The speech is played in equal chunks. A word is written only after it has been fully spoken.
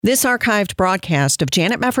This archived broadcast of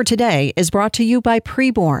Janet Mefford Today is brought to you by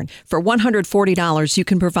Preborn. For $140, you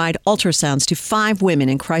can provide ultrasounds to 5 women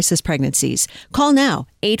in crisis pregnancies. Call now,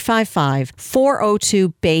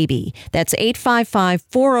 855-402-BABY. That's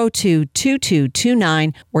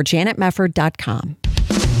 855-402-2229 or janetmefford.com.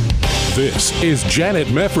 This is Janet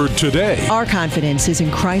Mefford Today. Our confidence is in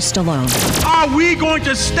Christ alone. Are we going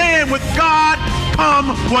to stand with God come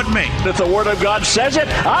what may? If the Word of God says it,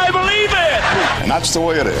 I believe it. And that's the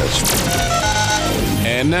way it is.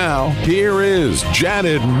 And now, here is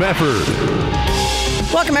Janet Mefford.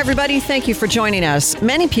 Welcome, everybody. Thank you for joining us.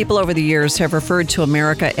 Many people over the years have referred to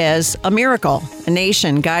America as a miracle, a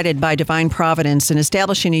nation guided by divine providence and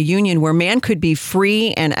establishing a union where man could be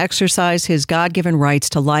free and exercise his God-given rights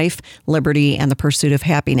to life, liberty, and the pursuit of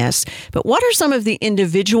happiness. But what are some of the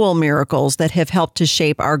individual miracles that have helped to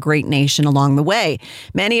shape our great nation along the way?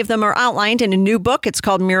 Many of them are outlined in a new book. It's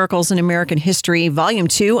called Miracles in American History, Volume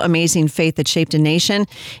 2, Amazing Faith That Shaped a Nation.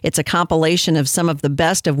 It's a compilation of some of the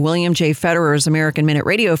best of William J. Federer's American Minute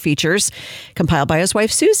radio features, compiled by his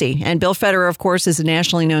wife, Susie. And Bill Federer, of course, is a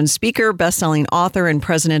nationally known speaker, best-selling author, and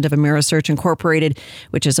president of Amerisearch Incorporated,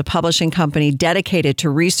 which is a publishing company dedicated to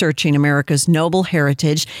researching America's noble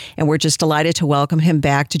heritage. And we're just delighted to welcome him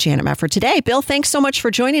back to Janet Mefford Today. Bill, thanks so much for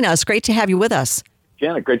joining us. Great to have you with us.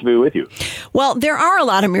 Janet, great to be with you. Well, there are a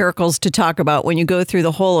lot of miracles to talk about when you go through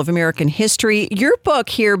the whole of American history. Your book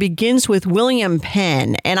here begins with William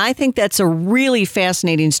Penn, and I think that's a really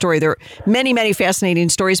fascinating story. There are many, many fascinating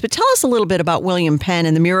stories, but tell us a little bit about William Penn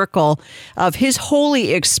and the miracle of his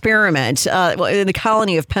holy experiment in the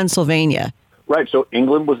colony of Pennsylvania. Right. So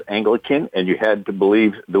England was Anglican, and you had to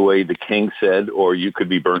believe the way the king said, or you could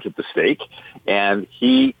be burnt at the stake. And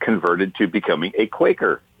he converted to becoming a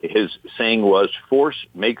Quaker. His saying was, force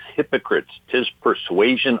makes hypocrites. 'Tis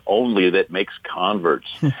persuasion only that makes converts.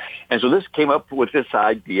 And so this came up with this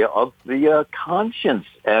idea of the conscience.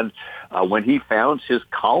 And when he founds his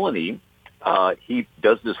colony, he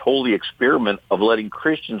does this holy experiment of letting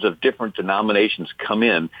Christians of different denominations come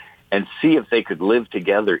in and see if they could live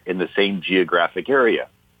together in the same geographic area.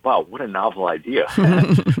 Wow, what a novel idea.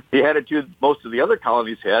 The attitude most of the other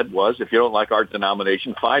colonies had was, if you don't like our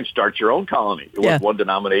denomination, fine, start your own colony. It was one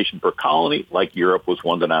denomination per colony, like Europe was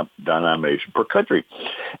one denomination per country.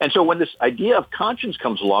 And so when this idea of conscience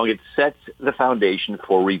comes along, it sets the foundation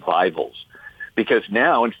for revivals. Because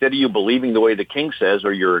now, instead of you believing the way the king says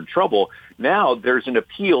or you're in trouble, now there's an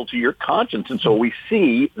appeal to your conscience. And so we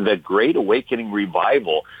see the Great Awakening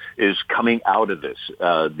revival is coming out of this.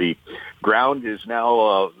 The ground is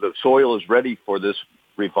now, the soil is ready for this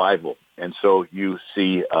revival. And so you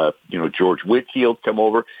see, George Whitefield come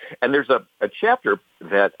over. And there's a chapter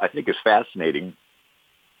that I think is fascinating.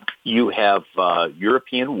 You have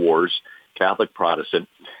European wars, Catholic, Protestant,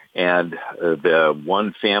 and the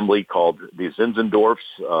one family called the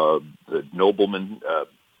Zinzendorfs, the nobleman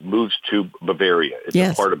moves to Bavaria. It's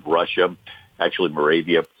a part of Russia, actually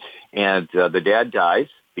Moravia. And the dad dies.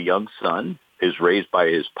 The young son is raised by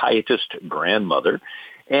his pietist grandmother.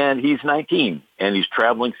 And he's 19, and he's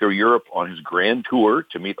traveling through Europe on his grand tour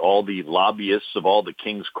to meet all the lobbyists of all the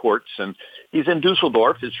king's courts. And he's in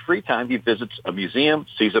Dusseldorf. His free time, he visits a museum,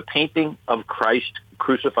 sees a painting of Christ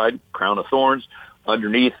crucified, crown of thorns.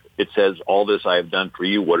 Underneath, it says, all this I have done for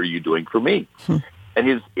you. What are you doing for me? And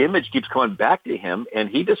his image keeps coming back to him, and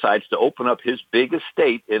he decides to open up his big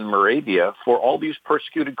estate in Moravia for all these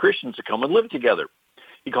persecuted Christians to come and live together.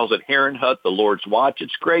 He calls it Herrenhut, the Lord's Watch.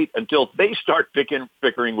 It's great until they start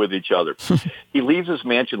bickering with each other. He leaves his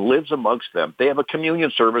mansion, lives amongst them. They have a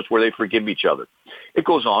communion service where they forgive each other. It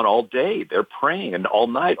goes on all day. They're praying, and all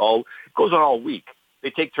night. It goes on all week.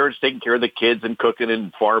 They take turns taking care of the kids and cooking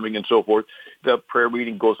and farming and so forth. The prayer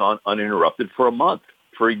meeting goes on uninterrupted for a month,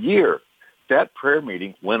 for a year. That prayer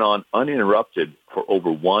meeting went on uninterrupted for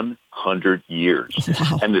over 100 years.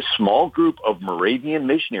 Wow. And this small group of Moravian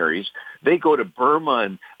missionaries, they go to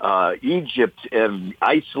Burma and Egypt and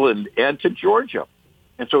Iceland and to Georgia.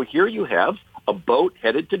 And so here you have a boat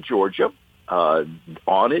headed to Georgia.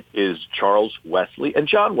 On it is Charles Wesley and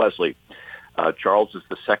John Wesley. Charles is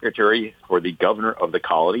the secretary for the governor of the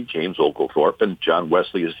colony, James Oglethorpe, and John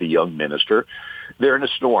Wesley is the young minister. They're in a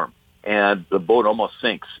storm, and the boat almost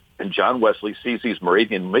sinks. And John Wesley sees these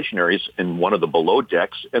Moravian missionaries in one of the below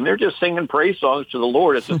decks, and they're just singing praise songs to the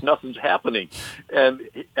Lord as if nothing's happening. And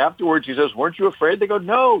afterwards he says, weren't you afraid? They go,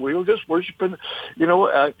 no, we were just worshiping,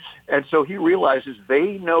 and so he realizes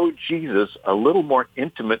they know Jesus a little more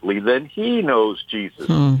intimately than he knows Jesus.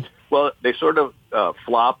 Well, they sort of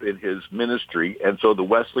flop in his ministry, and so the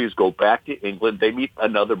Wesleys go back to England. They meet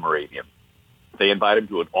another Moravian. they invite him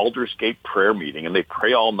to an Aldersgate prayer meeting, and they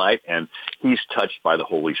pray all night, and he's touched by the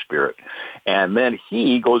Holy Spirit. And then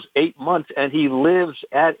he goes 8 months, and he lives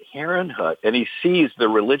at Herrnhut, and he sees the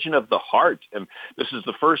religion of the heart. And this is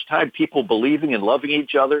the first time people believing and loving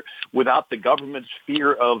each other without the government's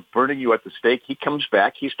fear of burning you at the stake. He comes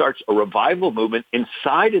back. He starts a revival movement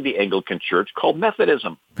inside of the Anglican Church called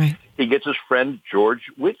Methodism. Right. He gets his friend George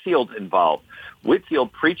Whitefield involved.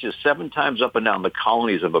 Whitefield preaches 7 times up and down the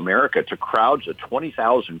colonies of America to crowds of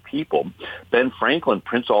 20,000 people. Ben Franklin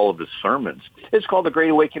prints all of his sermons. It's called the Great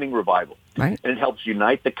Awakening Revival. Right. And it helps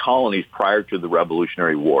unite the colonies prior to the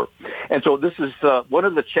Revolutionary War. And so this is one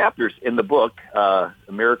of the chapters in the book,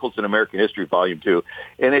 Miracles in American History, Volume 2.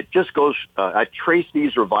 And it just goes, I trace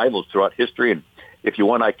these revivals throughout history, and if you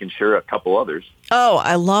want, I can share a couple others. Oh,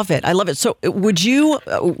 I love it. I love it. So would you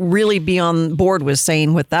really be on board with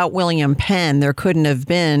saying without William Penn, there couldn't have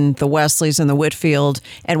been the Wesleys and the Whitefield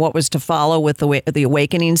and what was to follow with the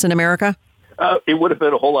Awakenings in America? It would have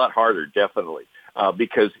been a whole lot harder, definitely,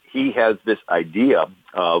 because he has this idea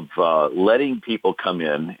of letting people come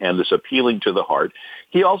in and this appealing to the heart.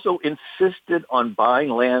 He also insisted on buying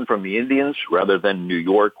land from the Indians rather than New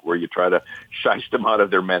York, where you try to shice them out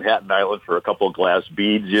of their Manhattan Island for a couple of glass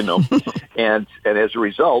beads, you know. and as a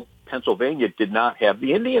result, Pennsylvania did not have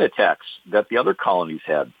the Indian attacks that the other colonies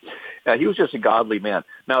had. He was just a godly man.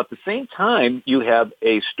 Now, at the same time, you have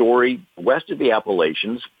a story west of the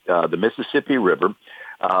Appalachians, the Mississippi River,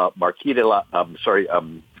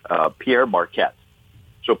 Pierre Marquette.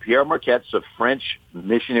 So Pierre Marquette's a French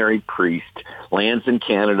missionary priest, lands in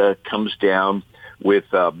Canada, comes down with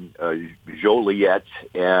Joliet,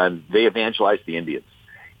 and they evangelize the Indians.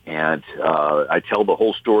 And I tell the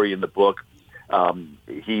whole story in the book.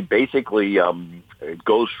 He basically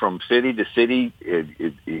goes from city to city.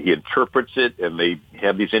 He interprets it, and they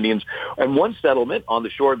have these Indians. And one settlement on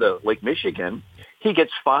the shore of the Lake Michigan, he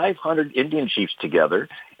gets 500 Indian chiefs together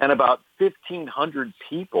and about 1,500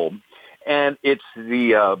 people. And it's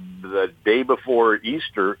the day before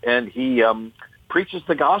Easter, and he preaches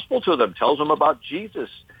the gospel to them, tells them about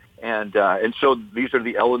Jesus. And so these are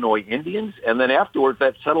the Illinois Indians. And then afterwards,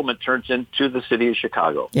 that settlement turns into the city of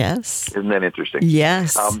Chicago. Yes. Isn't that interesting?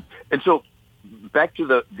 Yes. And so back to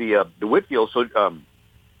the Whitefield. So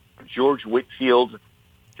George Whitefield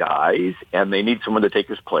dies, and they need someone to take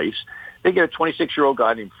his place. They get a 26-year-old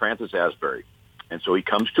guy named Francis Asbury. And so he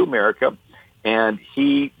comes to America, and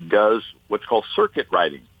he does what's called circuit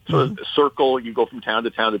riding. So the circle, you go from town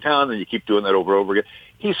to town to town, and you keep doing that over and over again.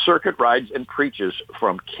 He circuit rides and preaches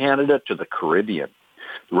from Canada to the Caribbean.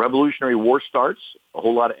 The Revolutionary War starts. A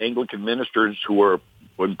whole lot of Anglican ministers who were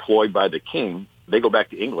employed by the king, they go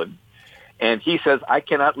back to England. And he says, I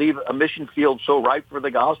cannot leave a mission field so ripe for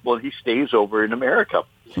the gospel, and he stays over in America.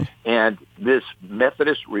 And this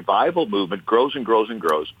Methodist revival movement grows and grows and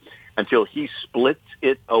grows until he splits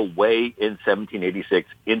it away in 1786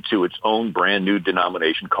 into its own brand new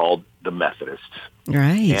denomination called the Methodists.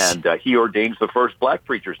 Right. And he ordains the first black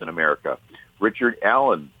preachers in America. Richard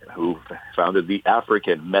Allen, who founded the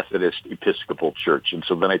African Methodist Episcopal Church. And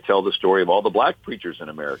so then I tell the story of all the black preachers in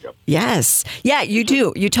America. Yes. Yeah, you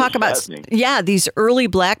do. You talk about, these early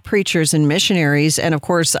black preachers and missionaries. And of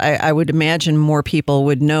course, I would imagine more people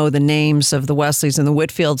would know the names of the Wesleys and the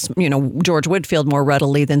Whitefields, George Whitefield more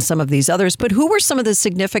readily than some of these others. But who were some of the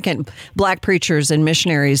significant black preachers and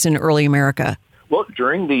missionaries in early America? Well,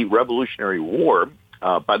 during the Revolutionary War,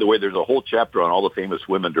 by the way, there's a whole chapter on all the famous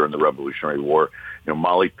women during the Revolutionary War.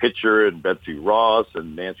 Molly Pitcher and Betsy Ross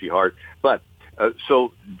and Nancy Hart. But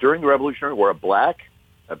so during the Revolutionary War,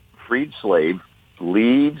 a freed slave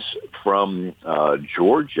leaves from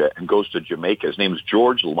Georgia and goes to Jamaica. His name is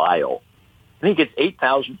George Lyle. And he gets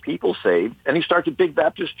 8,000 people saved, and he starts a big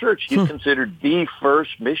Baptist church. He's considered the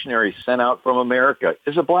first missionary sent out from America.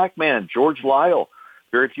 Is a black man, George Lyle.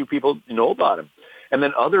 Very few people know about him. And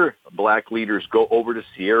then other black leaders go over to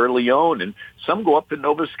Sierra Leone, and some go up to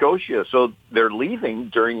Nova Scotia. So they're leaving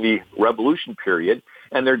during the Revolution period,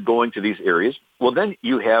 and they're going to these areas. Well, then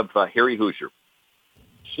you have Harry Hoosier.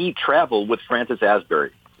 He traveled with Francis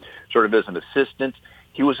Asbury, sort of as an assistant.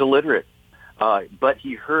 He was illiterate, but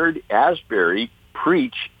he heard Asbury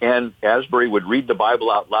preach, and Asbury would read the Bible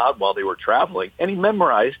out loud while they were traveling, and he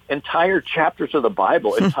memorized entire chapters of the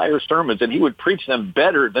Bible, entire sermons, and he would preach them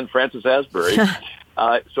better than Francis Asbury.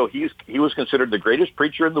 So he was considered the greatest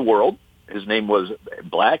preacher in the world. His name was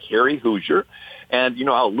Black Harry Hoosier. And you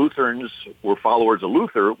know how Lutherans were followers of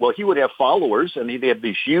Luther? Well, he would have followers, and he'd have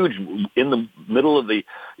these huge, in the middle of the,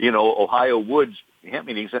 Ohio woods, camp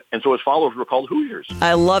meetings, and so his followers were called Hoosiers.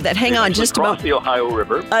 I love that. Hang on just a moment. The Ohio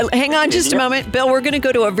River. Hang on just a moment. Bill, we're going to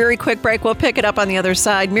go to a very quick break. We'll pick it up on the other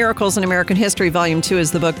side. Miracles in American History, Volume 2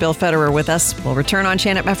 is the book. Bill Federer with us. We'll return on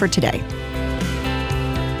Janet Mefford today.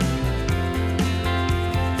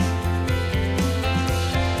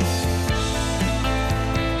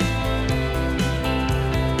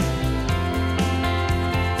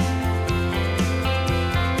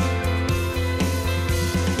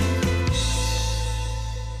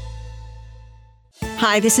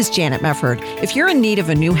 Hi, this is Janet Mefford. If you're in need of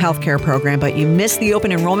a new healthcare program but you missed the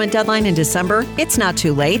open enrollment deadline in December, it's not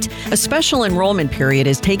too late. A special enrollment period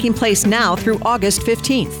is taking place now through August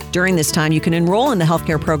 15th. During this time, you can enroll in the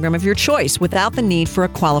healthcare program of your choice without the need for a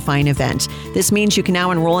qualifying event. This means you can now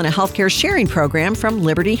enroll in a healthcare sharing program from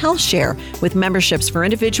Liberty Health Share with memberships for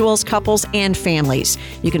individuals, couples, and families.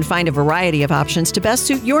 You can find a variety of options to best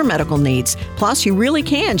suit your medical needs. Plus, you really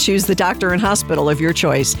can choose the doctor and hospital of your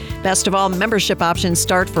choice. Best of all, membership options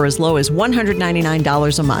start for as low as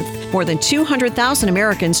 $199 a month. More than 200,000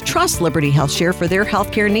 Americans trust Liberty Health Share for their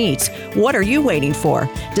healthcare needs. What are you waiting for?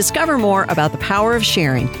 Discover more about the power of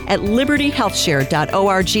sharing at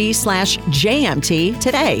libertyhealthshare.org/JMT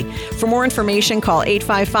today. For more information, call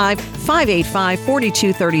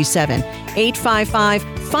 855-585-4237,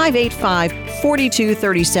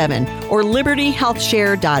 855-585-4237, or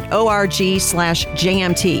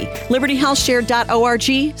libertyhealthshare.org/JMT,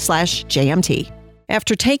 libertyhealthshare.org/JMT.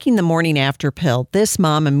 After taking the morning after pill, this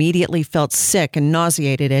mom immediately felt sick and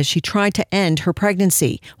nauseated as she tried to end her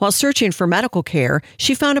pregnancy. While searching for medical care,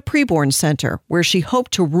 she found a preborn center where she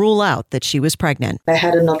hoped to rule out that she was pregnant. I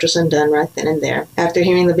had an ultrasound done right then and there. After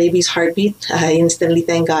hearing the baby's heartbeat, I instantly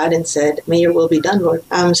thanked God and said, "May your will be done, Lord."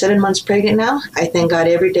 I'm 7 months pregnant now. I thank God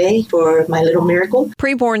every day for my little miracle.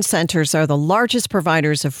 Preborn centers are the largest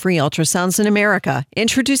providers of free ultrasounds in America,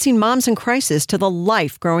 introducing moms in crisis to the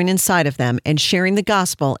life growing inside of them and sharing the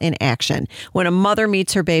gospel in action. When a mother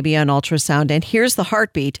meets her baby on ultrasound and hears the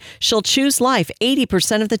heartbeat, she'll choose life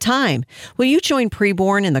 80% of the time. Will you join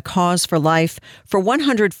Preborn in the cause for life? For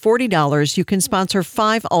 $140, you can sponsor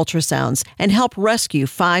 5 ultrasounds and help rescue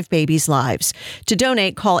 5 babies' lives. To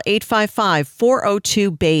donate, call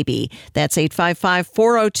 855-402-BABY. That's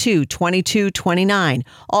 855-402-2229.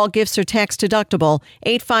 All gifts are tax deductible.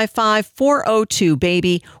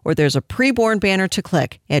 855-402-BABY, or there's a Preborn banner to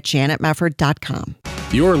click at janetmefford.com.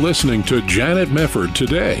 You're listening to Janet Mefford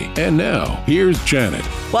today. And now, here's Janet.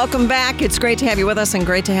 Welcome back. It's great to have you with us, and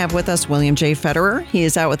great to have with us William J. Federer. He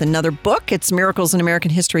is out with another book. It's Miracles in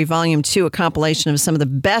American History, Volume 2, a compilation of some of the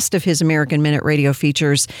best of his American Minute radio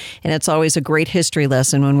features. And it's always a great history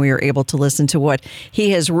lesson when we are able to listen to what he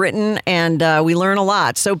has written, and we learn a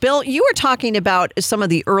lot. So, Bill, you were talking about some of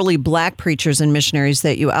the early black preachers and missionaries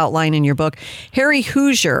that you outline in your book. Harry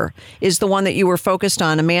Hoosier is the one that you were focused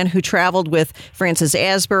on, a man who traveled with Francis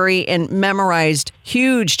Asbury and memorized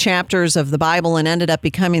huge chapters of the Bible and ended up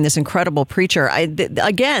becoming this incredible preacher.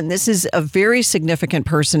 Again, this is a very significant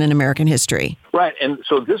person in American history. Right, and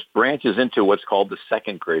so this branches into what's called the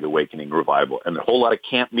Second Great Awakening revival, and a whole lot of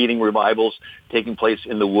camp meeting revivals taking place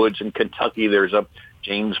in the woods in Kentucky. There's a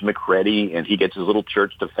James McCready, and he gets his little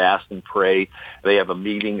church to fast and pray. They have a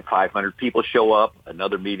meeting, 500 people show up,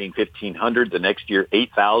 another meeting, 1,500, the next year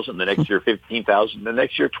 8,000, the next year 15,000, the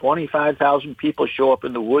next year 25,000 people show up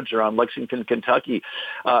in the woods around Lexington, Kentucky,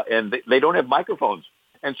 and they don't have microphones.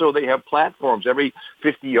 And so they have platforms. Every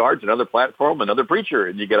 50 yards, another platform, another preacher.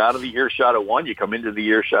 And you get out of the earshot of one, you come into the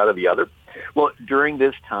earshot of the other. Well, during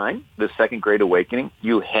this time, the Second Great Awakening,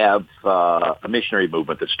 you have a missionary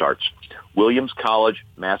movement that starts. Williams College,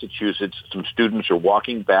 Massachusetts, some students are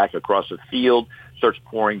walking back across a field, starts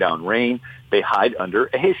pouring down rain. They hide under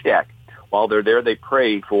a haystack. While they're there, they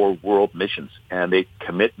pray for world missions, and they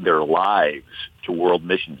commit their lives to world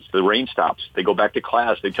missions. The rain stops. They go back to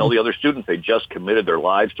class. They tell the other students they just committed their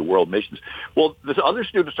lives to world missions. Well, the other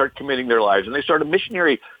students start committing their lives, and they start a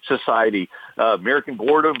missionary society, American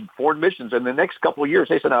Board of Foreign Missions. And the next couple of years,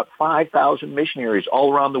 they send out 5,000 missionaries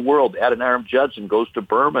all around the world. Adoniram Judson goes to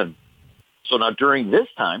Burma. So now during this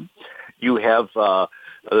time, you have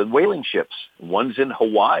whaling ships. One's in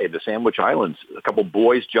Hawaii, the Sandwich Islands. A couple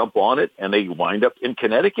boys jump on it, and they wind up in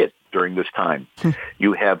Connecticut during this time.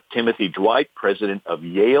 You have Timothy Dwight, president of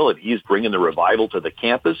Yale, and he's bringing the revival to the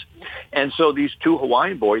campus. And so these 2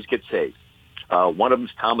 Hawaiian boys get saved. One of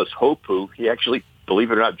them's Thomas Hope, who he actually,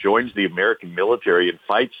 believe it or not, joins the American military and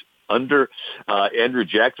fights under Andrew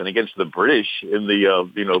Jackson against the British in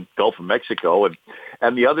the Gulf of Mexico,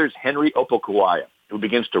 and the other is Henry Opokuaya, who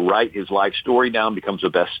begins to write his life story down, becomes a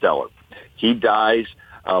bestseller. He dies,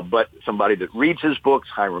 but somebody that reads his books,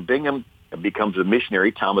 Hiram Bingham, becomes a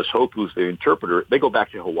missionary. Thomas Hope, who's the interpreter, they go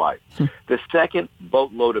back to Hawaii. The second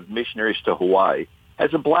boatload of missionaries to Hawaii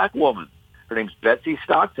has a black woman. Her name's Betsy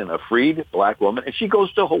Stockton, a freed black woman, and she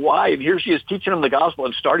goes to Hawaii, and here she is teaching them the gospel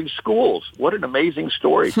and starting schools. What an amazing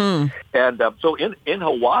story. And so in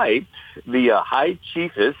Hawaii, the high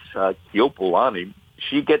chiefess, Keopolani,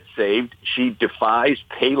 she gets saved. She defies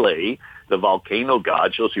Pele, the volcano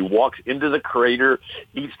god. So she walks into the crater,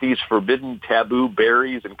 eats these forbidden taboo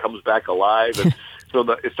berries, and comes back alive. And so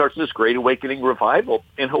it starts this Great Awakening revival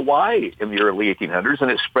in Hawaii in the early 1800s,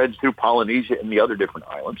 and it spreads through Polynesia and the other different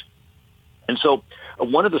islands. And so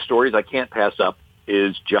one of the stories I can't pass up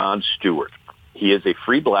is John Stewart. He is a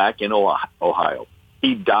free black in Ohio.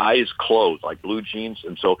 He dyes clothes like blue jeans,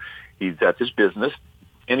 and so that's his business.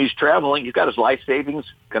 And he's traveling. He's got his life savings,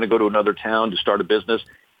 going to go to another town to start a business.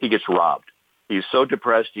 He gets robbed. He's so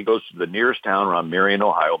depressed, he goes to the nearest town around Marion,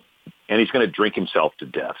 Ohio, and he's going to drink himself to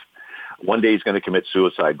death. One day he's going to commit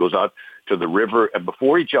suicide, goes out to the river, and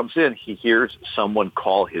before he jumps in, he hears someone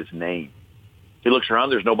call his name. He looks around,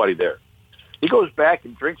 there's nobody there. He goes back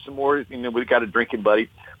and drinks some more. We've got a drinking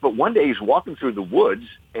buddy. But one day he's walking through the woods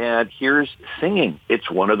and hears singing.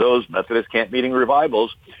 It's one of those Methodist camp meeting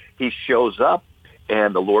revivals. He shows up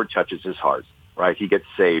and the Lord touches his heart, right? He gets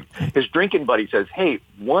saved. His drinking buddy says, hey,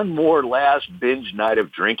 one more last binge night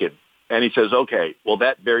of drinking. And he says, okay. Well,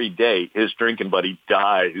 that very day, his drinking buddy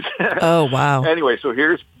dies. Oh, wow. Anyway, so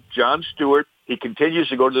here's John Stewart. He continues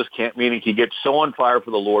to go to this camp meeting. He gets so on fire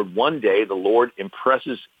for the Lord. One day, the Lord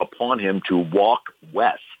impresses upon him to walk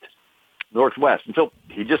northwest. And so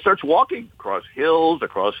he just starts walking across hills,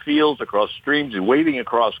 across fields, across streams, and wading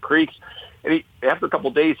across creeks. And after a couple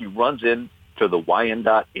of days, he runs into the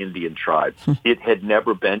Wyandot Indian tribe. It had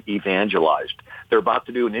never been evangelized. They're about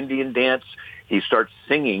to do an Indian dance. He starts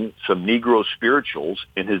singing some Negro spirituals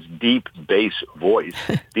in his deep bass voice.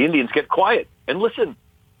 The Indians get quiet and listen.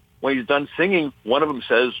 When he's done singing, one of them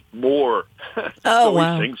says, more. So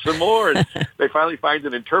wow. He sings some more. And they finally find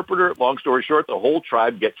an interpreter. Long story short, the whole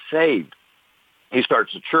tribe gets saved. He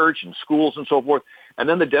starts a church and schools and so forth. And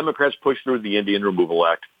then the Democrats push through the Indian Removal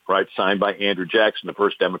Act, right, signed by Andrew Jackson, the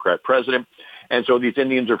first Democrat president. And so these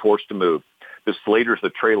Indians are forced to move. This later is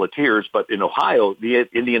the Trail of Tears. But in Ohio, the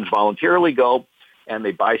Indians voluntarily go, and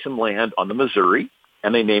they buy some land on the Missouri,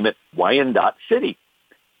 and they name it Wyandotte City.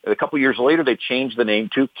 A couple years later, they changed the name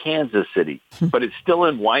to Kansas City, but it's still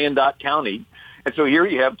in Wyandotte County. And so here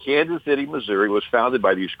you have Kansas City, Missouri, was founded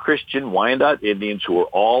by these Christian Wyandotte Indians who were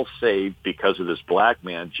all saved because of this black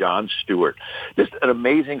man, John Stewart. Just an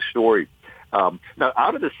amazing story. Now,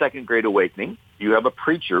 out of the Second Great Awakening, you have a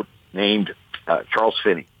preacher named Charles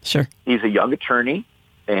Finney. Sure. He's a young attorney,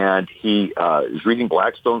 and he is reading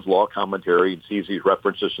Blackstone's law commentary and sees these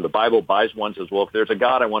references to the Bible, buys one, says, well, if there's a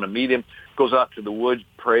God, I want to meet him, goes out to the woods,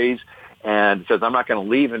 prays, and says, I'm not going to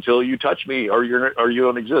leave until you touch me or you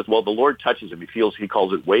don't exist. Well, the Lord touches him. He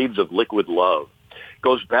calls it waves of liquid love.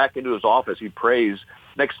 Goes back into his office. He prays.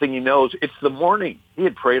 Next thing he knows, it's the morning. He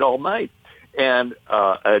had prayed all night. And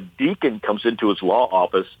a deacon comes into his law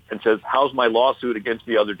office and says, how's my lawsuit against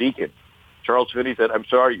the other deacon? Charles Finney said, I'm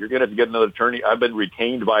sorry, you're going to have to get another attorney. I've been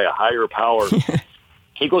retained by a higher power.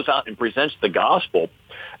 He goes out and presents the gospel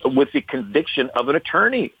with the conviction of an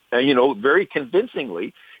attorney, very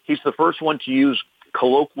convincingly. He's the first one to use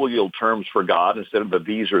colloquial terms for God instead of the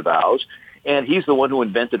these or thous, and he's the one who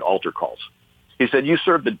invented altar calls. He said, you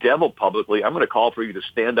serve the devil publicly. I'm going to call for you to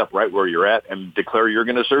stand up right where you're at and declare you're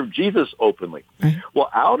going to serve Jesus openly. Right. Well,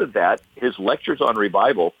 out of that, his lectures on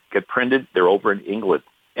revival get printed. They're over in England.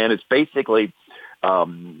 And it's basically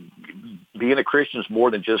being a Christian is more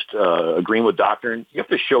than just agreeing with doctrine. You have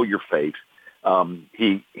to show your faith.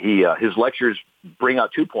 His lectures bring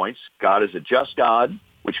out 2 points. God is a just God,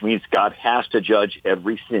 which means God has to judge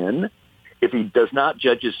every sin. If he does not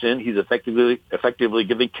judge his sin, he's effectively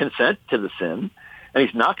giving consent to the sin. And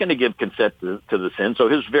he's not going to give consent to the sin. So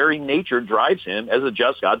his very nature drives him as a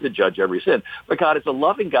just God to judge every sin. But God is a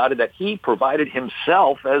loving God in that he provided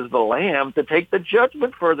himself as the lamb to take the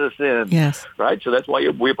judgment for the sin. Yes. Right? So that's why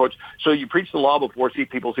we approach. So you preach the law before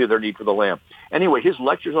people see their need for the lamb. Anyway, his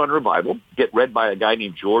lectures on revival get read by a guy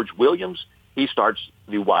named George Williams. He starts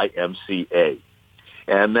the YMCA.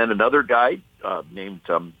 And then another guy named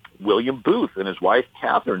William Booth and his wife,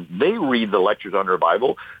 Catherine, they read the lectures on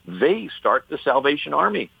revival. They start the Salvation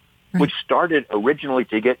Army. which started originally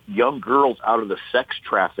to get young girls out of the sex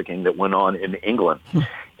trafficking that went on in England.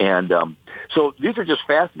 And so these are just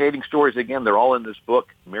fascinating stories. Again, they're all in this book,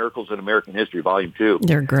 Miracles in American History, Volume 2.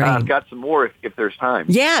 They're great. I've got some more if there's time.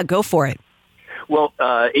 Yeah, go for it. Well,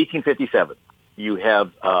 1857, you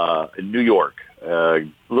have in New York,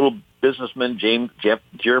 little businessman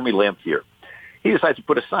Jeremy Lamphere. He decides to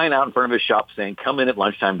put a sign out in front of his shop saying, "Come in at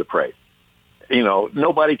lunchtime to pray." You know,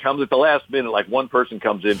 nobody comes at the last minute. Like one person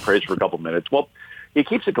comes in, prays for a couple minutes. Well, he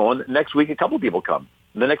keeps it going. Next week, a couple people come.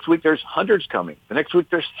 The next week, there's hundreds coming. The next week,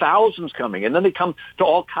 there's thousands coming. And then they come to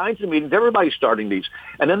all kinds of meetings. Everybody's starting these.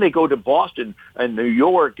 And then they go to Boston and New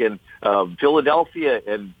York and Philadelphia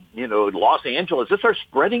and, you know, Los Angeles. It starts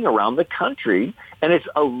spreading around the country. And it's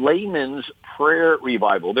a layman's prayer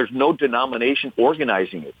revival. There's no denomination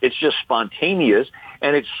organizing it. It's just spontaneous,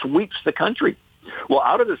 and it sweeps the country. Well,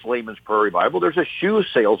 out of this layman's prayer revival, there's a shoe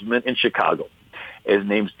salesman in Chicago. His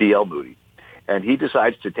name's D.L. Moody. And he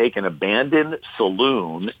decides to take an abandoned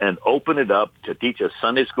saloon and open it up to teach a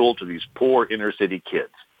Sunday school to these poor inner city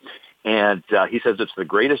kids. And he says it's the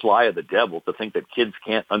greatest lie of the devil to think that kids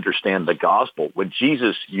can't understand the gospel when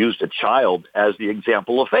Jesus used a child as the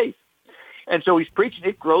example of faith. And so he's preaching.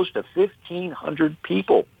 It grows to 1,500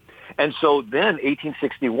 people. And so then,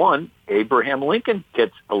 1861, Abraham Lincoln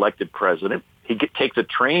gets elected president. He takes a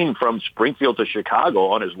train from Springfield to Chicago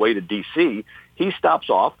on his way to D.C. He stops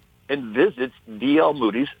off and visits D.L.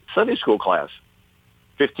 Moody's Sunday school class.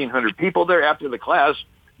 1,500 people there. After the class,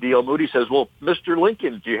 D.L. Moody says, "Well, Mr.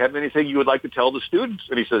 Lincoln, do you have anything you would like to tell the students?"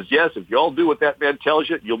 And he says, "Yes, if you all do what that man tells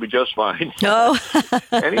you, you'll be just fine." Oh.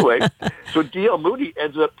 Anyway, so D.L. Moody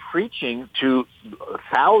ends up preaching to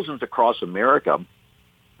thousands across America.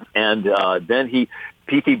 And then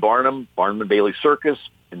P.T. Barnum and Bailey Circus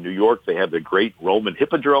in New York, they have the great Roman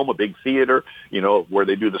Hippodrome, a big theater, you know, where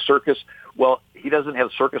they do the circus. Well, he doesn't have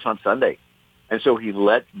circus on Sunday. And so he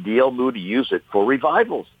let D.L. Moody use it for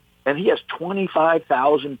revivals. And he has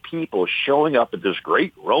 25,000 people showing up at this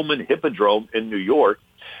great Roman Hippodrome in New York.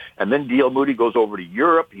 And then D.L. Moody goes over to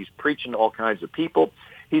Europe. He's preaching to all kinds of people.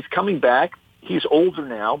 He's coming back. He's older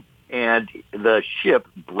now, and the ship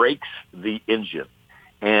breaks the engine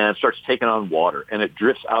and starts taking on water, and it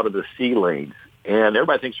drifts out of the sea lanes. And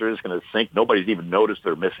everybody thinks they're just going to sink. Nobody's even noticed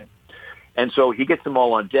they're missing. And so he gets them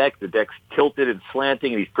all on deck. The deck's tilted and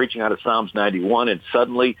slanting, and he's preaching out of Psalms 91, and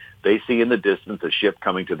suddenly they see in the distance a ship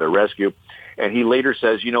coming to their rescue. And he later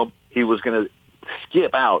says, you know, he was going to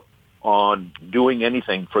skip out on doing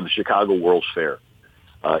anything for the Chicago World's Fair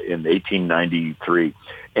in 1893.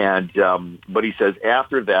 And but he says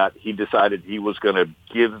after that, he decided he was going to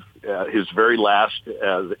give his very last,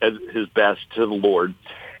 his best to the Lord.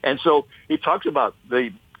 And so he talks about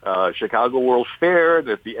the Chicago World's Fair,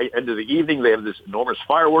 that at the end of the evening they have this enormous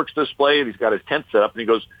fireworks display, and he's got his tent set up, and he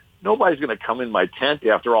goes, "Nobody's going to come in my tent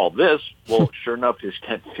after all this." Well, sure enough, his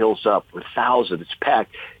tent fills up with thousands. It's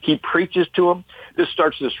packed. He preaches to them. This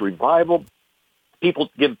starts this revival. People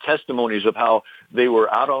give testimonies of how they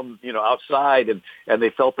were out on, you know, outside, and they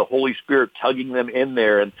felt the Holy Spirit tugging them in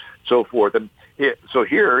there and so forth. And so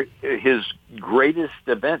here, his greatest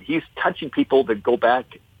event, he's touching people that go back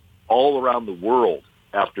all around the world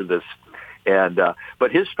after this. And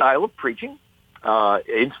but his style of preaching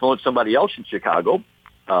influenced somebody else in Chicago,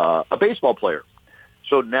 a baseball player.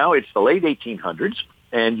 So now it's the late 1800s,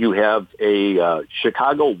 and you have a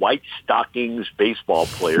Chicago White Stockings baseball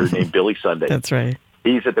player named Billy Sunday. That's right.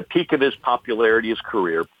 He's at the peak of his popularity, his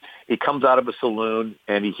career. He comes out of a saloon,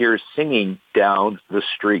 and he hears singing down the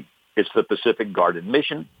street. It's the Pacific Garden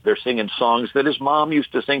Mission. They're singing songs that his mom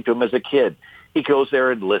used to sing to him as a kid. He goes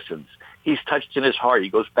there and listens. He's touched in his heart. He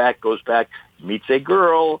goes back, meets a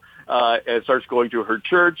girl, and starts going to her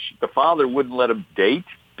church. The father wouldn't let him date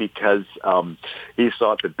because he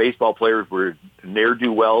thought that baseball players were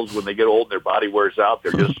ne'er-do-wells. When they get old and their body wears out,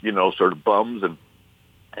 they're just, you know, sort of bums.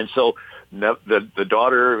 And so the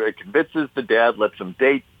daughter convinces the dad, lets them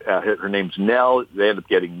date. Her name's Nell. They end up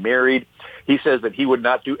getting married. He says that he would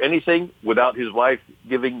not do anything without his wife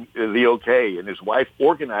giving the okay, and his wife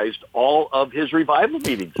organized all of his revival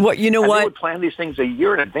meetings. Well, you know what? They would plan these things a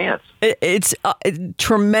year in advance. It's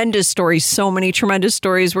tremendous stories, so many tremendous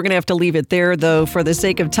stories. We're going to have to leave it there, though, for the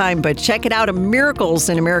sake of time. But check it out, Miracles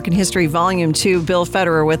in American History, Volume 2. Bill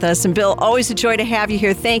Federer with us. And Bill, always a joy to have you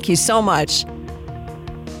here. Thank you so much.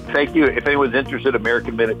 Thank you. If anyone's interested,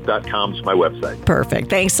 AmericanMinute.com is my website. Perfect.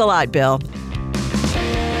 Thanks a lot, Bill.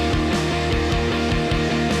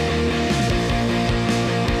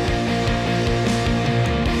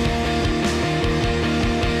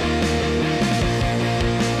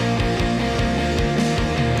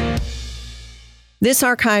 This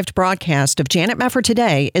archived broadcast of Janet Mefford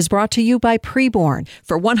Today is brought to you by Preborn.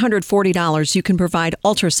 For $140, you can provide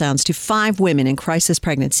ultrasounds to 5 women in crisis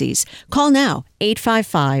pregnancies. Call now,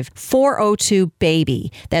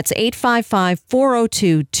 855-402-BABY. That's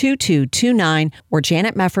 855-402-2229 or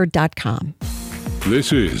janetmefford.com.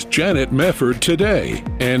 This is Janet Mefford Today.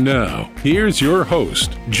 And now, here's your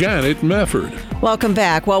host, Janet Mefford. Welcome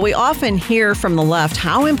back. Well, we often hear from the left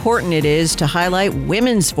how important it is to highlight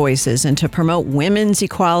women's voices and to promote women's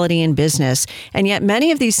equality in business. And yet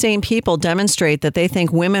many of these same people demonstrate that they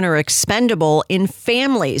think women are expendable in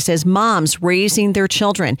families as moms raising their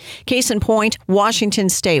children. Case in point, Washington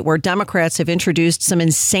State, where Democrats have introduced some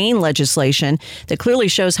insane legislation that clearly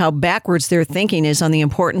shows how backwards their thinking is on the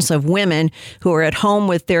importance of women who are at home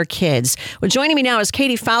with their kids. Well, joining me now is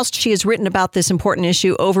Katie Faust. She has written about this important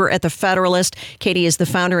issue over at The Federalist. Katie is the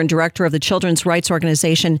founder and director of the children's rights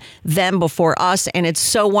organization Them Before Us, and it's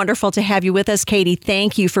so wonderful to have you with us, Katie.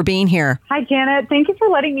 Thank you for being here. Hi, Janet. Thank you for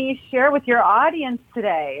letting me share with your audience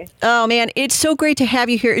today. Oh, man, it's so great to have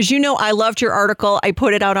you here. As you know, I loved your article. I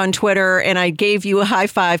put it out on Twitter, and I gave you a high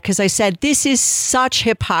five because I said, this is such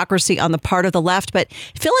hypocrisy on the part of the left. But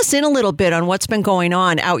fill us in a little bit on what's been going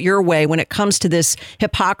on out your way when it comes to this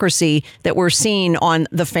hypocrisy that we're seeing on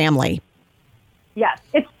the family. Yes,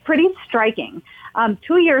 it's pretty striking.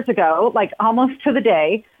 2 years ago, like almost to the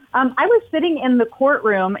day, I was sitting in the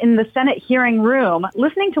courtroom in the Senate hearing room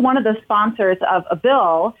listening to one of the sponsors of a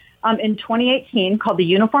bill in 2018 called the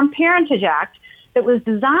Uniform Parentage Act that was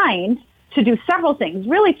designed to do several things,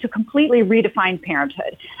 really to completely redefine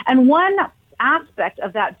parenthood. And one aspect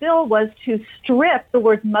of that bill was to strip the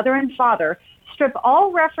words mother and father, strip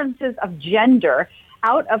all references of gender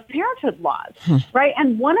out of parenthood laws, right?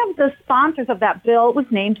 And one of the sponsors of that bill was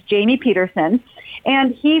named Jamie Peterson,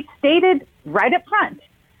 and he stated right up front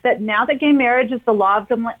that now that gay marriage is the law of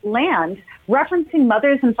the land, referencing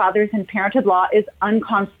mothers and fathers in parenthood law is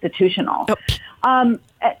unconstitutional. So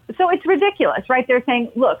it's ridiculous, right? They're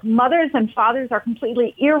saying, look, mothers and fathers are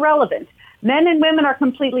completely irrelevant. Men and women are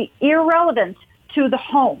completely irrelevant to the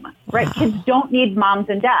home, right? Wow. Kids don't need moms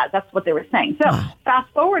and dads. That's what they were saying. So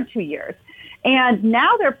fast forward 2 years. And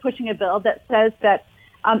now they're pushing a bill that says that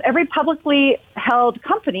every publicly held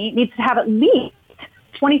company needs to have at least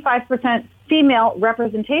 25% female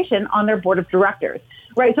representation on their board of directors,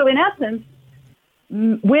 right? So in essence,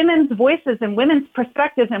 women's voices and women's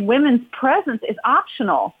perspectives and women's presence is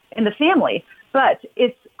optional in the family, but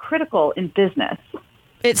it's critical in business.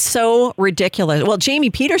 It's so ridiculous. Well,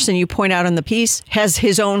 Jamie Peterson, you point out in the piece, has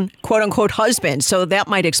his own quote-unquote husband, so that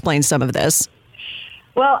might explain some of this.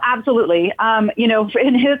 Well, absolutely.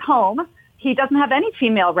 In his home, he doesn't have any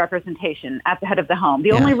female representation at the head of the home.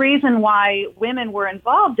 The only reason why women were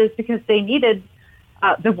involved is because they needed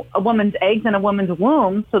a woman's eggs in a woman's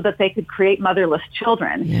womb so that they could create motherless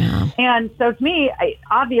children. Yeah. And so to me,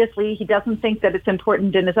 obviously, he doesn't think that it's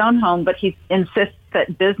important in his own home, but he insists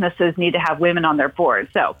that businesses need to have women on their board.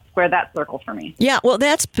 So square that circle for me. Yeah, well,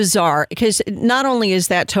 that's bizarre because not only is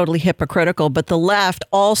that totally hypocritical, but the left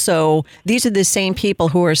also, these are the same people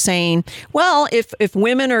who are saying, well, if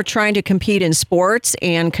women are trying to compete in sports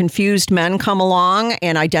and confused men come along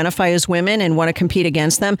and identify as women and want to compete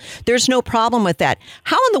against them, there's no problem with that.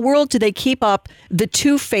 How in the world do they keep up the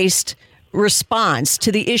two-faced response to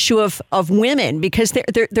the issue of women, because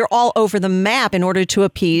they're all over the map in order to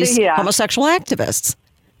appease homosexual activists?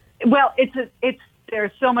 Well,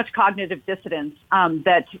 there's so much cognitive dissonance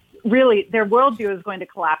that really their worldview is going to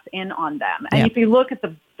collapse in on them. And if you look at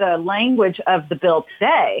the language of the bill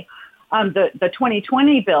today, the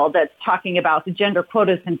 2020 bill that's talking about the gender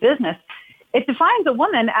quotas in business, it defines a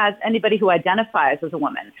woman as anybody who identifies as a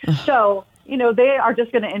woman. So they are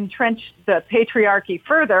just going to entrench the patriarchy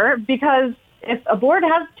further, because if a board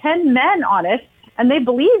has 10 men on it and they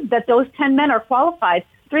believe that those 10 men are qualified,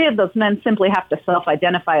 3 of those men simply have to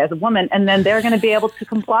self-identify as a woman, and then they're going to be able to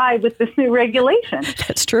comply with this new regulation.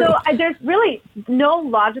 That's true. So there's really no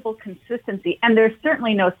logical consistency, and there's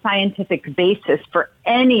certainly no scientific basis for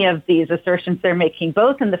any of these assertions they're making,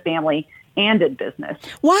 both in the family and in business.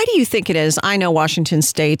 Why do you think it is? I know Washington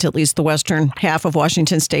State, at least the western half of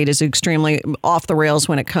Washington State, is extremely off the rails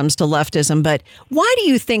when it comes to leftism. But why do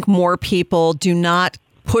you think more people do not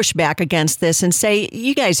push back against this and say,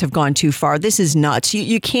 you guys have gone too far. This is nuts.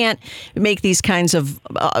 You can't make these kinds of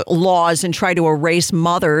laws and try to erase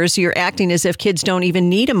mothers. You're acting as if kids don't even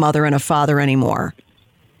need a mother and a father anymore.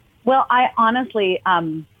 Well, I honestly,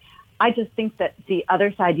 I just think that the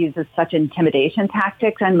other side uses such intimidation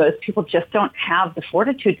tactics, and most people just don't have the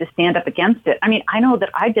fortitude to stand up against it. I mean, I know that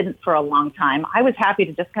I didn't for a long time. I was happy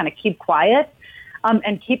to just kind of keep quiet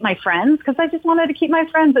and keep my friends, because I just wanted to keep my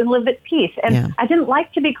friends and live at peace. And I didn't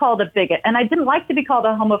like to be called a bigot, and I didn't like to be called a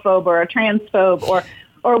homophobe or a transphobe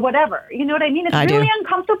or whatever. You know what I mean? It's really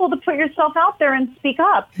uncomfortable to put yourself out there and speak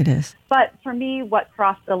up. It is. But for me, what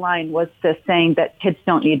crossed the line was this saying that kids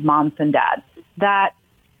don't need moms and dads.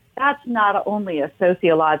 That's not only a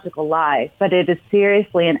sociological lie, but it is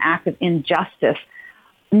seriously an act of injustice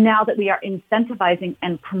now that we are incentivizing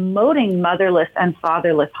and promoting motherless and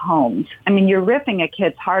fatherless homes. I mean, you're ripping a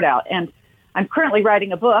kid's heart out. And I'm currently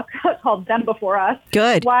writing a book called Them Before Us.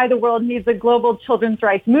 Good. Why the World Needs a Global Children's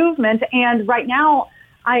Rights Movement. And right now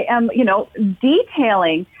I am,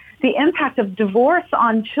 detailing the impact of divorce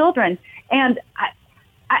on children. And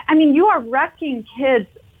I mean, you are wrecking kids'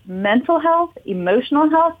 mental health, emotional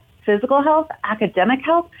health, physical health, academic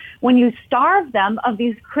health, when you starve them of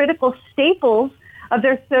these critical staples of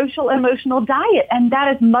their social emotional diet. And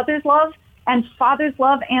that is mother's love and father's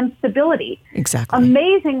love and stability. Exactly.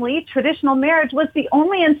 Amazingly, traditional marriage was the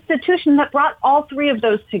only institution that brought all three of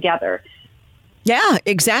those together. Yeah,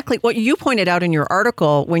 exactly. What you pointed out in your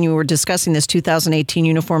article when you were discussing this 2018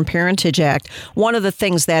 Uniform Parentage Act, one of the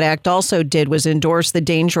things that act also did was endorse the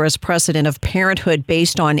dangerous precedent of parenthood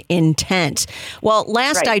based on intent. Well,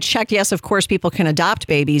 last I checked, yes, of course, people can adopt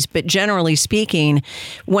babies, but generally speaking,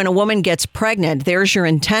 when a woman gets pregnant, there's your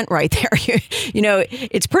intent right there.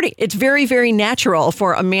 It's very, very natural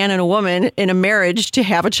for a man and a woman in a marriage to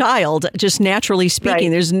have a child, just naturally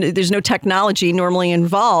speaking. Right. There's no technology normally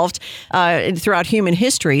involved throughout human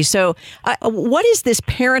history. So what is this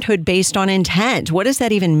parenthood based on intent? What does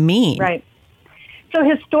that even mean? Right. So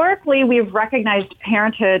historically, we've recognized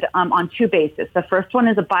parenthood on two bases. The first one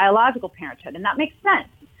is a biological parenthood, and that makes sense,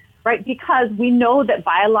 right? Because we know that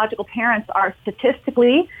biological parents are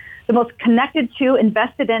statistically the most connected to,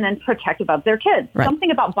 invested in, and protective of their kids. Right.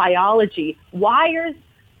 Something about biology wires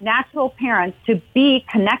natural parents to be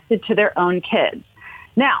connected to their own kids.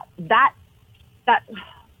 Now, that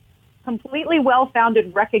completely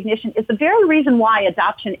well-founded recognition is the very reason why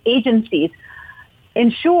adoption agencies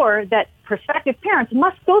ensure that prospective parents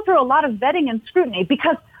must go through a lot of vetting and scrutiny,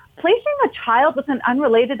 because placing a child with an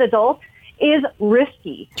unrelated adult is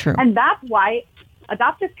risky. True. And that's why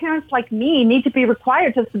adoptive parents like me need to be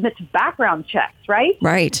required to submit to background checks, right?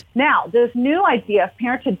 Right. Now, this new idea of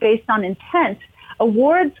parenthood based on intent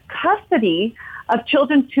awards custody of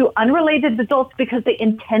children to unrelated adults because they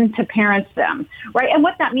intend to parent them, right? And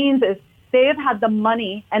what that means is they have had the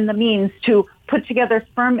money and the means to put together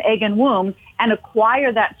sperm, egg, and womb and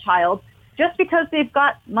acquire that child just because they've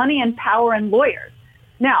got money and power and lawyers.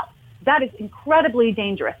 Now, that is incredibly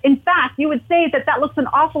dangerous. In fact, you would say that looks an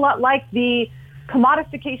awful lot like the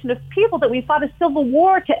commodification of people that we fought a civil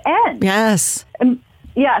war to end. Yes.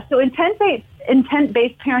 So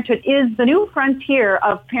intent-based parenthood is the new frontier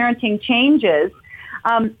of parenting changes.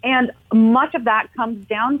 And much of that comes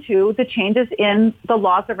down to the changes in the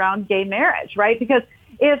laws around gay marriage, right? Because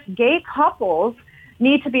if gay couples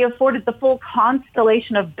need to be afforded the full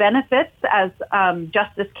constellation of benefits, as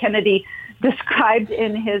Justice Kennedy described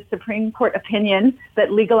in his Supreme Court opinion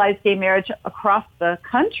that legalized gay marriage across the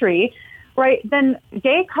country, right, then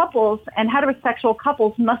gay couples and heterosexual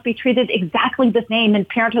couples must be treated exactly the same in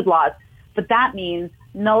parenthood laws. But that means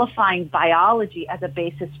nullifying biology as a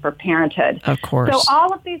basis for parenthood. Of course. So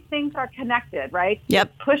all of these things are connected, right?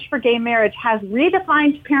 Yep. The push for gay marriage has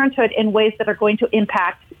redefined parenthood in ways that are going to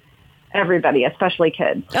impact everybody, especially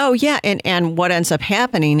kids. Oh, yeah. And what ends up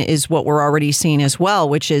happening is what we're already seeing as well,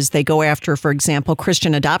 which is they go after, for example,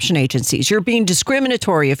 Christian adoption agencies. You're being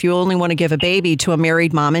discriminatory if you only want to give a baby to a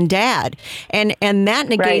married mom and dad. And that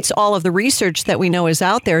negates all of the research that we know is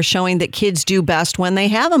out there showing that kids do best when they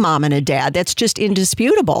have a mom and a dad. That's just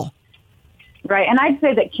indisputable. Right. And I'd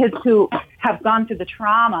say that kids who have gone through the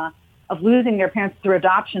trauma of losing their parents through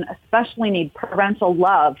adoption especially need parental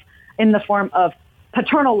love in the form of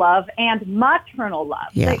paternal love and maternal love.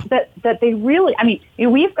 Yeah. That they really,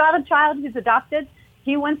 we've got a child who's adopted.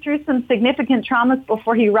 He went through some significant traumas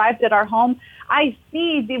before he arrived at our home. I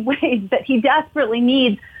see the ways that he desperately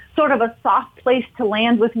needs sort of a soft place to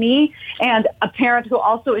land with me, and a parent who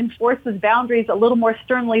also enforces boundaries a little more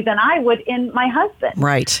sternly than I would in my husband.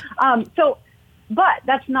 Right. But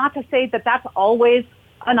that's not to say that that's always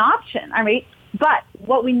an option. But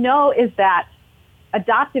what we know is that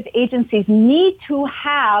adoptive agencies need to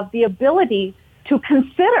have the ability to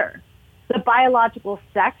consider the biological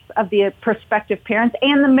sex of the prospective parents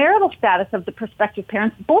and the marital status of the prospective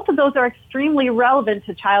parents, both of those are extremely relevant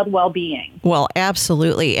to child well-being. Well,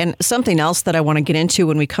 absolutely. And something else that I want to get into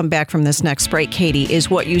when we come back from this next break, Katie, is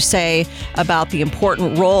what you say about the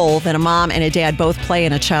important role that a mom and a dad both play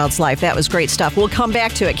in a child's life. That was great stuff. We'll come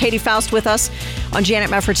back to it. Katie Faust with us on Janet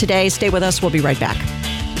Mefford Today. Stay with us. We'll be right back.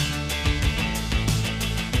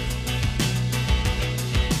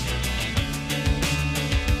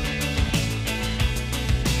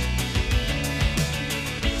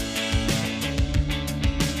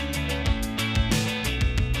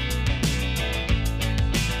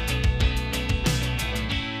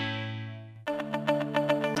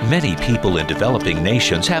 Many people in developing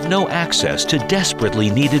nations have no access to desperately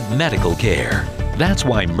needed medical care. That's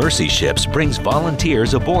why Mercy Ships brings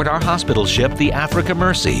volunteers aboard our hospital ship, the Africa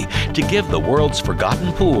Mercy, to give the world's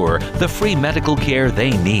forgotten poor the free medical care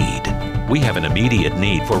they need. We have an immediate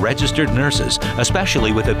need for registered nurses,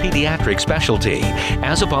 especially with a pediatric specialty.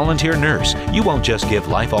 As a volunteer nurse, you won't just give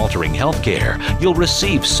life-altering health care, you'll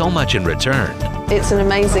receive so much in return. It's an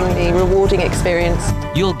amazingly rewarding experience.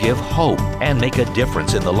 You'll give hope and make a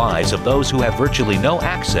difference in the lives of those who have virtually no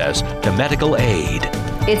access to medical aid.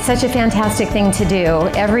 It's such a fantastic thing to do.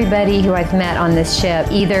 Everybody who I've met on this ship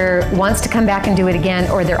either wants to come back and do it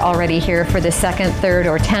again, or they're already here for the second, third,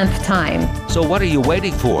 or 10th time. So what are you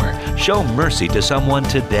waiting for? Show mercy to someone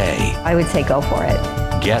today. I would say go for it.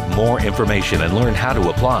 Get more information and learn how to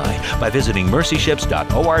apply by visiting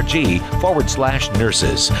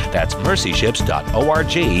mercyships.org/nurses. That's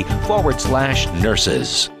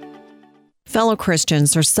mercyships.org/nurses. Fellow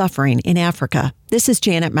Christians are suffering in Africa. This is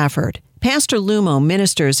Janet Mefford. Pastor Lumo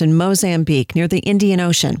ministers in Mozambique near the Indian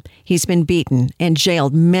Ocean. He's been beaten and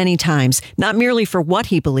jailed many times, not merely for what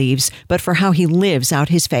he believes, but for how he lives out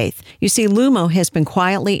his faith. You see, Lumo has been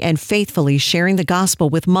quietly and faithfully sharing the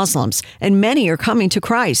gospel with Muslims, and many are coming to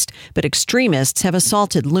Christ. But extremists have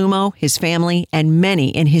assaulted Lumo, his family, and many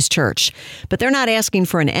in his church. But they're not asking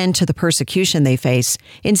for an end to the persecution they face.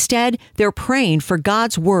 Instead, they're praying for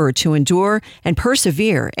God's word to endure and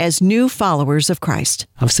persevere as new followers of Christ.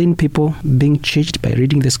 I've seen people being changed by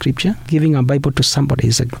reading the scripture. Giving a Bible to somebody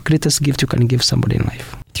is the greatest gift you can give somebody in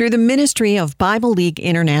life. Through the ministry of Bible League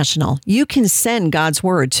International, you can send God's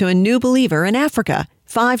word to a new believer in Africa.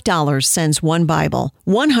 $5 sends one Bible.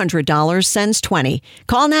 $100 sends 20.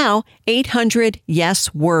 Call now,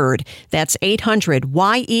 800-YES-WORD. That's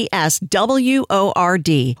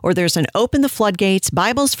 800-YES-WORD. Or there's an Open the Floodgates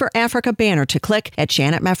Bibles for Africa banner to click at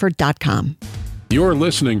janetmefford.com. You're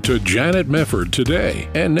listening to Janet Mefford Today.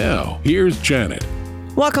 And now, here's Janet.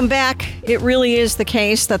 Welcome back. It really is the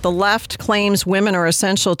case that the left claims women are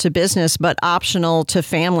essential to business but optional to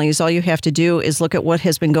families. All you have to do is look at what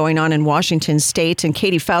has been going on in Washington state. And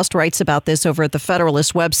Katie Faust writes about this over at the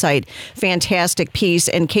Federalist website. Fantastic piece.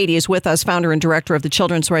 And Katie is with us, founder and director of the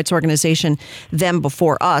children's rights organization Them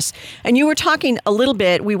Before Us. And you were talking a little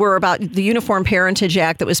bit, we were about the Uniform Parentage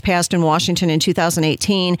Act that was passed in Washington in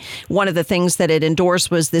 2018. One of the things that it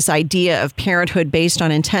endorsed was this idea of parenthood based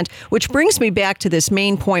on intent, which brings me back to this main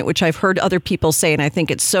point, which I've heard other people say, and I think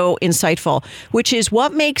it's so insightful, which is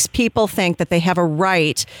what makes people think that they have a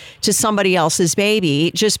right to somebody else's baby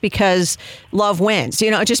just because love wins. You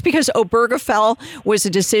know, just because Obergefell was a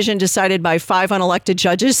decision decided by 5 unelected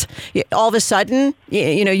judges, all of a sudden,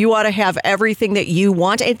 you know, you ought to have everything that you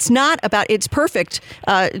want. It's not about, it's perfect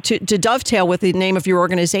to dovetail with the name of your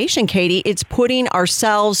organization, Katie. It's putting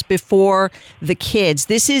ourselves before the kids.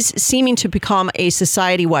 This is seeming to become a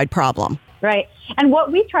society-wide problem. Right. And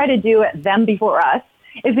what we try to do at Them Before Us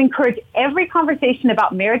is encourage every conversation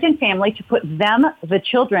about marriage and family to put them, the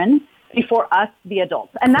children, before us, the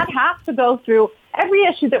adults. And that has to go through every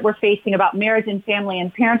issue that we're facing about marriage and family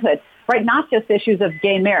and parenthood, right? Not just issues of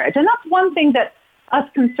gay marriage. And that's one thing that us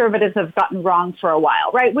conservatives have gotten wrong for a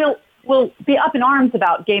while, right? We'll be up in arms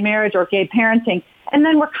about gay marriage or gay parenting, and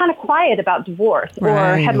then we're kind of quiet about divorce or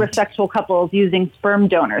heterosexual couples using sperm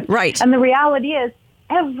donors. Right. And the reality is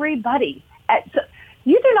everybody...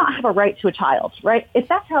 You do not have a right to a child, right? If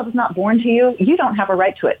that child is not born to you, you don't have a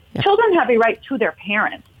right to it. Yep. Children have a right to their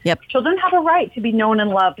parents. Yep. Children have a right to be known and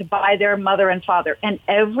loved by their mother and father. And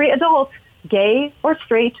every adult, gay or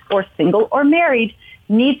straight or single or married,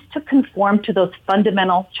 needs to conform to those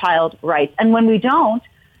fundamental child rights. And when we don't,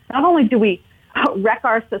 not only do we wreck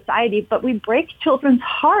our society, but we break children's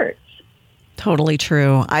hearts. Totally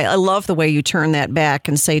true. I love the way you turn that back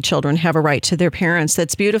and say children have a right to their parents.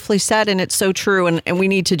 That's beautifully said, and it's so true, and we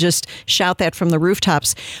need to just shout that from the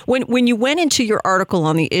rooftops. When you went into your article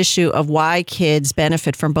on the issue of why kids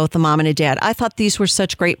benefit from both a mom and a dad, I thought these were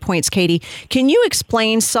such great points, Katie. Can you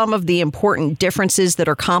explain some of the important differences that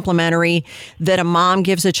are complementary that a mom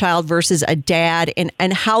gives a child versus a dad,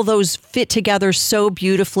 and how those fit together so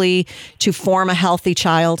beautifully to form a healthy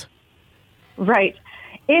child? Right.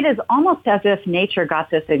 It is almost as if nature got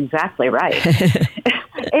this exactly right.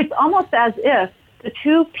 It's almost as if the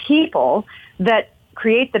two people that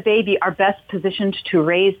create the baby are best positioned to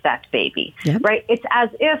raise that baby, right? It's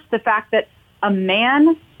as if the fact that a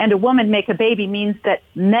man and a woman make a baby means that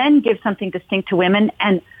men give something distinct to women,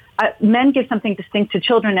 and men give something distinct to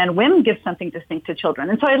children, and women give something distinct to children.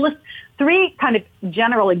 And so I list three kind of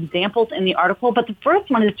general examples in the article, but the first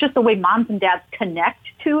one is just the way moms and dads connect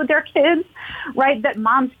to their kids, right? That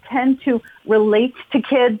moms tend to relate to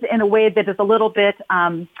kids in a way that is a little bit,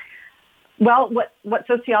 what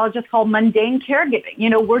sociologists call mundane caregiving.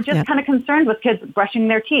 You know, we're just kind of concerned with kids brushing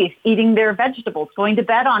their teeth, eating their vegetables, going to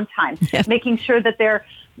bed on time, making sure that their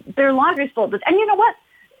laundry's folded. And you know what?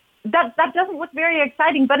 That doesn't look very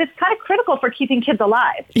exciting, but it's kind of critical for keeping kids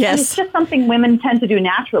alive. Yes. And it's just something women tend to do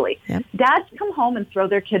naturally. Yep. Dads come home and throw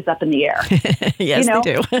their kids up in the air. Yes, they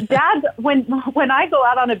do. Dads, when I go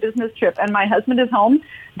out on a business trip and my husband is home,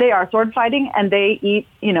 they are sword fighting and they eat,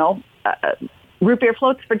 root beer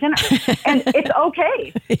floats for dinner. And it's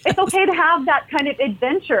okay. Yes. It's okay to have that kind of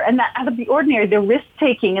adventure and that out of the ordinary, the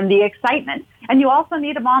risk-taking and the excitement. And you also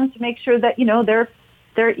need a mom to make sure that,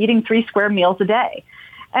 they're eating 3 square meals a day.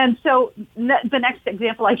 And so the next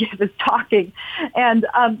example I give is talking. And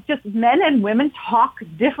just men and women talk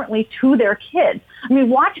differently to their kids. I mean,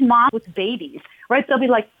 watch moms with babies, right? They'll be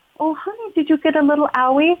like, oh, honey, did you get a little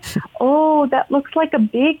owie? Oh, that looks like a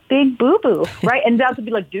big, big boo-boo, right? And dads will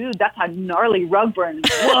be like, dude, that's a gnarly rug burn.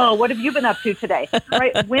 Whoa, what have you been up to today?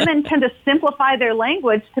 Right? Women tend to simplify their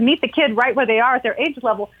language to meet the kid right where they are at their age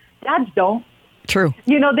level. Dads don't. True.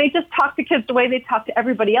 They just talk to kids the way they talk to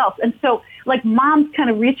everybody else. And so, moms kind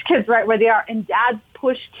of reach kids right where they are, and dads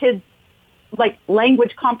push kids,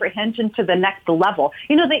 language comprehension to the next level.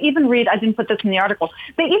 They even read, I didn't put this in the article,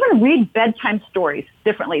 they even read bedtime stories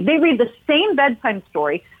differently. They read the same bedtime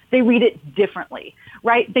story, they read it differently,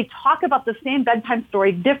 right? They talk about the same bedtime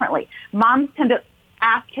story differently. Moms tend to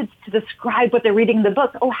ask kids to describe what they're reading in the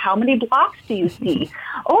book. Oh, how many blocks do you see?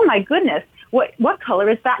 Oh, my goodness, what color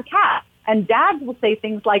is that cat? And dads will say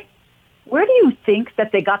things like, where do you think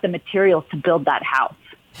that they got the materials to build that house?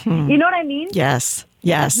 You know what I mean? Yes.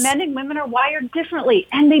 Men and women are wired differently,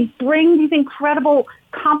 and they bring these incredible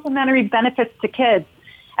complementary benefits to kids.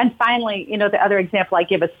 And finally, the other example I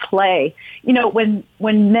give is play. When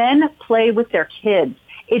men play with their kids,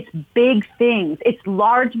 it's big things. It's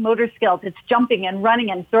large motor skills. It's jumping and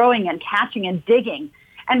running and throwing and catching and digging.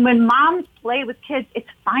 And when moms play with kids, it's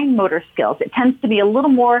fine motor skills. It tends to be a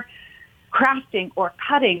little more crafting or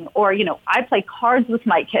cutting, or, I play cards with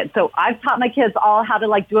my kids. So I've taught my kids all how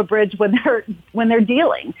to do a bridge when they're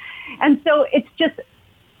dealing. And so it's just,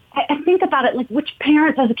 I think about it which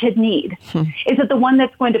parent does a kid need? Is it the one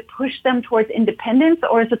that's going to push them towards independence,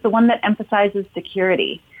 or is it the one that emphasizes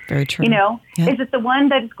security? Very true. Is it the one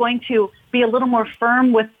that is going to be a little more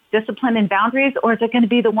firm with discipline and boundaries, or is it going to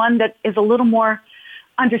be the one that is a little more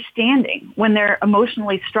understanding when they're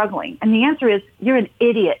emotionally struggling? And the answer is, you're an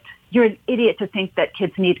idiot. You're an idiot to think that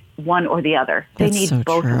kids need one or the other. They need so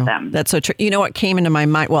both of them. That's so true. You know what came into my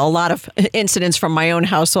mind? Well, a lot of incidents from my own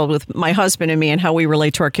household with my husband and me and how we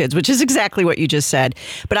relate to our kids, which is exactly what you just said.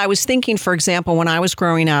 But I was thinking, for example, when I was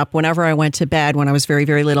growing up, whenever I went to bed when I was very,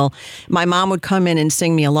 very little, my mom would come in and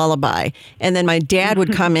sing me a lullaby. And then my dad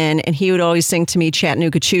would come in and he would always sing to me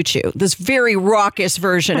Chattanooga Choo Choo, this very raucous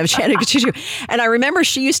version of Chattanooga Choo Choo. And I remember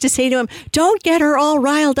she used to say to him, don't get her all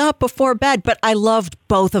riled up before bed. But I loved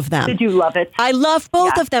both of them. Did you love it? I loved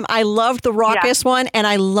both of them. I loved the raucous one, and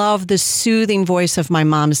I loved the soothing voice of my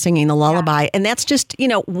mom singing the lullaby. And that's just,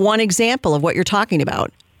 one example of what you're talking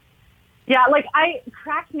about. Yeah,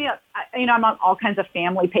 cracked me up. I'm on all kinds of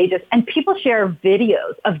family pages, and people share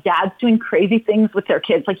videos of dads doing crazy things with their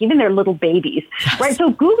kids, even their little babies, right?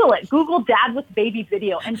 So Google it. Google dad with baby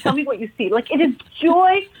video and tell me what you see. It is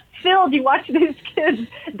joy-filled. You watch these kids,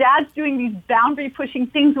 dads doing these boundary-pushing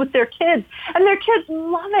things with their kids, and their kids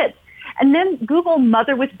love it. And then Google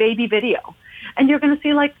mother with baby video, and you're going to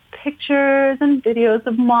see pictures and videos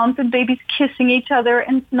of moms and babies kissing each other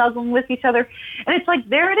and snuggling with each other. And it's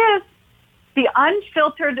there it is, the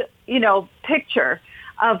unfiltered, picture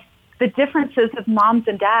of the differences of moms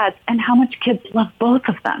and dads and how much kids love both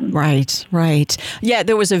of them. Right, right. Yeah,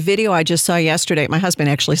 there was a video I just saw yesterday. My husband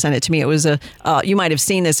actually sent it to me. It was you might have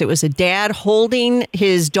seen this. It was a dad holding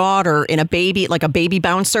his daughter in a baby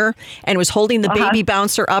bouncer, and was holding the baby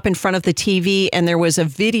bouncer up in front of the TV. And there was a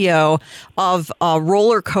video of a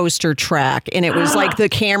roller coaster track, and it was like the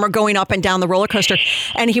camera going up and down the roller coaster,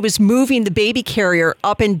 and he was moving the baby carrier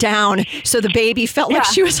up and down so the baby felt like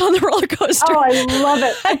she was on the roller coaster. Oh, I love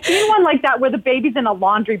it. I've seen one like that where the baby's in a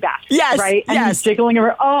laundry basket. Yes, right? And yes. he's jiggling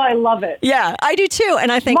around. Oh, I love it. Yeah, I do too.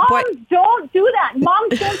 And I think, Moms don't do that.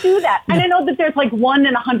 Moms don't do that. And I know that there's like 1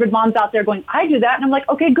 in 100 moms out there going, I do that. And I'm like,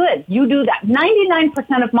 okay, good. You do that.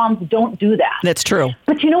 99% of moms don't do that. That's true.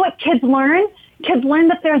 But you know what kids learn? Kids learn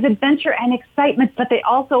that there's adventure and excitement, but they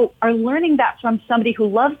also are learning that from somebody who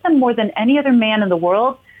loves them more than any other man in the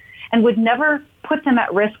world and would never put them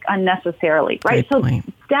at risk unnecessarily, right? So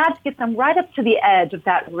dads get them right up to the edge of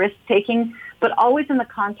that risk-taking, but always in the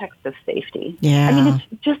context of safety. Yeah. I mean,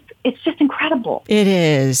 it's just incredible. It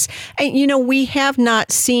is. And, you know, we have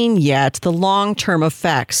not seen yet the long-term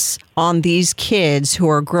effects on these kids who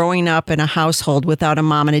are growing up in a household without a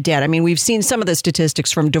mom and a dad. I mean, we've seen some of the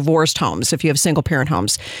statistics from divorced homes, if you have single-parent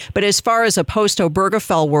homes. But as far as a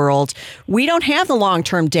post-Obergefell world, we don't have the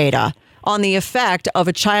long-term data on the effect of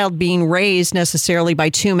a child being raised necessarily by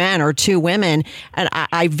 2 men or 2 women. And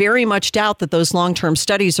I very much doubt that those long-term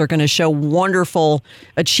studies are going to show wonderful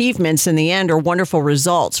achievements in the end or wonderful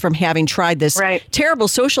results from having tried this terrible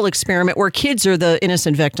social experiment where kids are the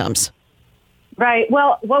innocent victims. Right.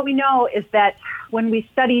 Well, what we know is that when we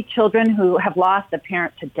study children who have lost a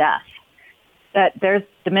parent to death, that there's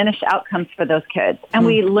diminished outcomes for those kids. And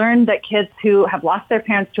we learned that kids who have lost their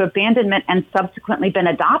parents to abandonment and subsequently been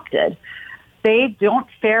adopted, they don't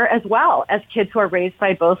fare as well as kids who are raised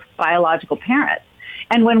by both biological parents.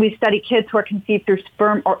 And when we study kids who are conceived through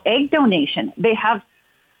sperm or egg donation, they have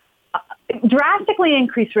drastically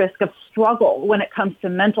increased risk of struggle when it comes to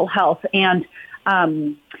mental health and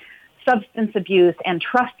substance abuse and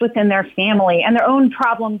trust within their family and their own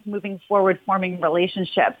problems moving forward, forming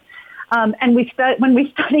relationships. And when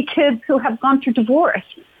we study kids who have gone through divorce,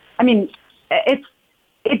 I mean,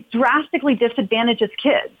 it drastically disadvantages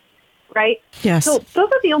kids, right? Yes. So those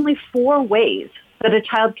are the only 4 ways that a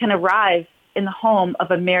child can arrive in the home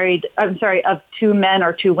of of 2 men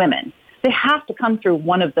or 2 women. They have to come through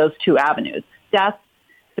one of those 2 avenues: death,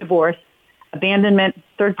 divorce, abandonment,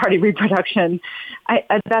 third-party reproduction.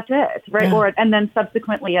 That's it, right? Yeah. And then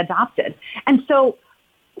subsequently adopted. And so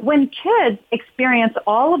when kids experience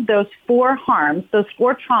all of those 4 harms, those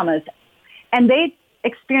 4 traumas, and they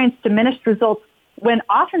experience diminished results when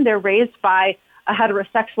often they're raised by a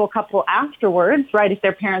heterosexual couple afterwards, right, if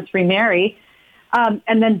their parents remarry,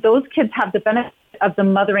 and then those kids have the benefit of the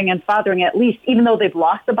mothering and fathering at least, even though they've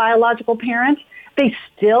lost a biological parent, they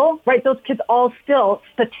still, right, those kids all still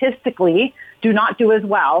statistically do not do as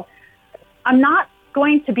well. I'm not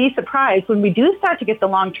going to be surprised when we do start to get the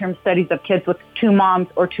long-term studies of kids with 2 moms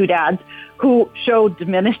or 2 dads who show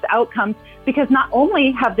diminished outcomes, because not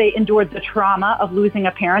only have they endured the trauma of losing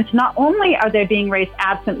a parent, not only are they being raised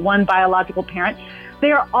absent one biological parent,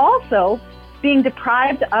 they are also being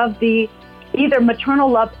deprived of the either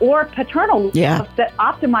maternal love or paternal love that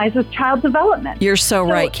optimizes child development. You're so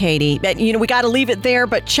right, Katie. But, you know, we got to leave it there,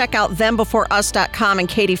 but check out thembeforeus.com and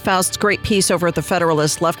Katie Faust's great piece over at The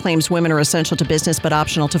Federalist. Love claims women are essential to business but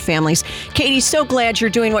optional to families. Katie, so glad you're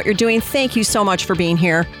doing what you're doing. Thank you so much for being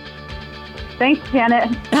here. Thanks,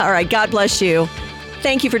 Janet. All right. God bless you.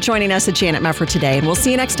 Thank you for joining us at Janet Mefford today, and we'll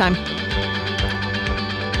see you next time.